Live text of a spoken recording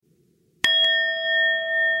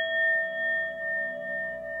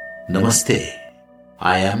Namaste.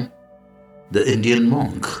 I am the Indian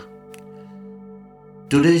monk.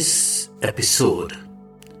 Today's episode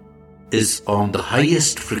is on the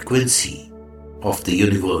highest frequency of the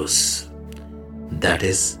universe, that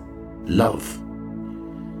is love.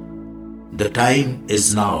 The time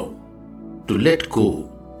is now to let go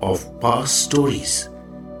of past stories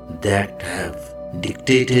that have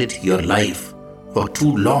dictated your life for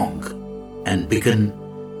too long and begin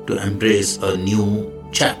to embrace a new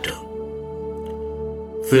chapter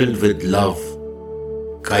filled with love,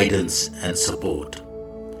 guidance, and support,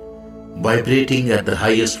 vibrating at the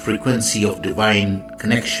highest frequency of divine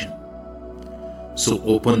connection. So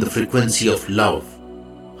open the frequency of love,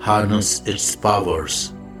 harness its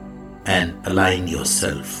powers, and align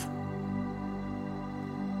yourself.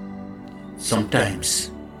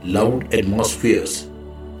 Sometimes loud atmospheres,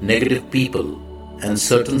 negative people, and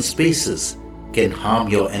certain spaces can harm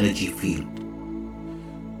your energy field.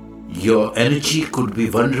 Your energy could be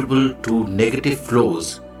vulnerable to negative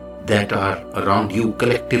flows that are around you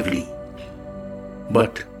collectively.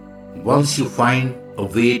 But once you find a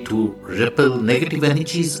way to repel negative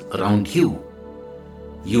energies around you,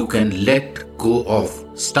 you can let go of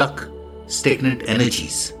stuck, stagnant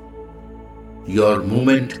energies. Your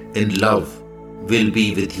movement in love will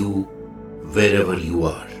be with you wherever you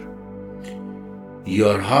are.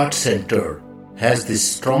 Your heart center has the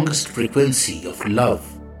strongest frequency of love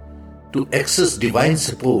to access divine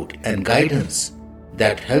support and guidance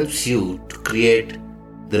that helps you to create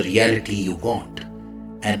the reality you want.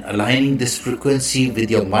 And aligning this frequency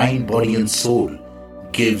with your mind, body, and soul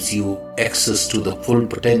gives you access to the full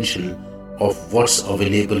potential of what's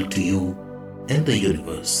available to you in the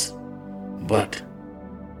universe. But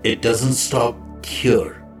it doesn't stop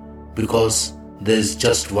here, because there's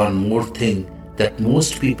just one more thing that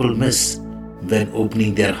most people miss when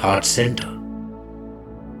opening their heart center.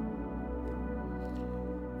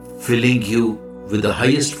 Filling you with the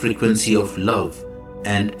highest frequency of love,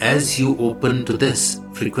 and as you open to this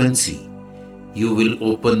frequency, you will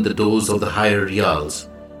open the doors of the higher realms,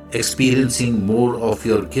 experiencing more of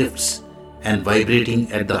your gifts and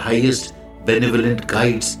vibrating at the highest benevolent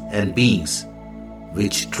guides and beings,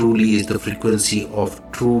 which truly is the frequency of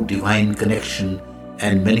true divine connection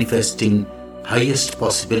and manifesting highest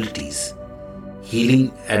possibilities.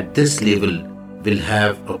 Healing at this level will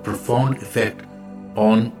have a profound effect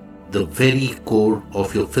on the very core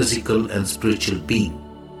of your physical and spiritual being.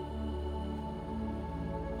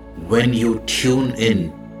 When you tune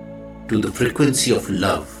in to the frequency of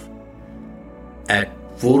love at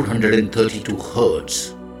 432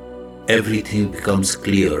 Hz, everything becomes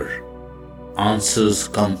clear. Answers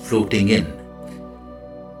come floating in.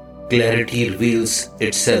 Clarity reveals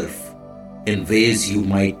itself in ways you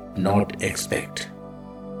might not expect.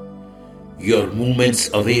 Your movements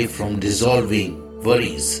away from dissolving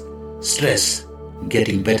worries, stress,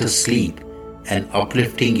 getting better sleep, and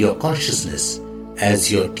uplifting your consciousness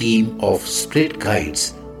as your team of spirit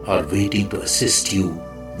guides are waiting to assist you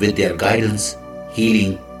with their guidance,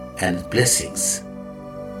 healing, and blessings.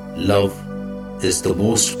 Love is the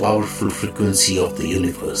most powerful frequency of the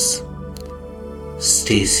universe.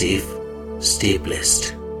 Stay safe, stay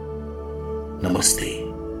blessed. Namaste.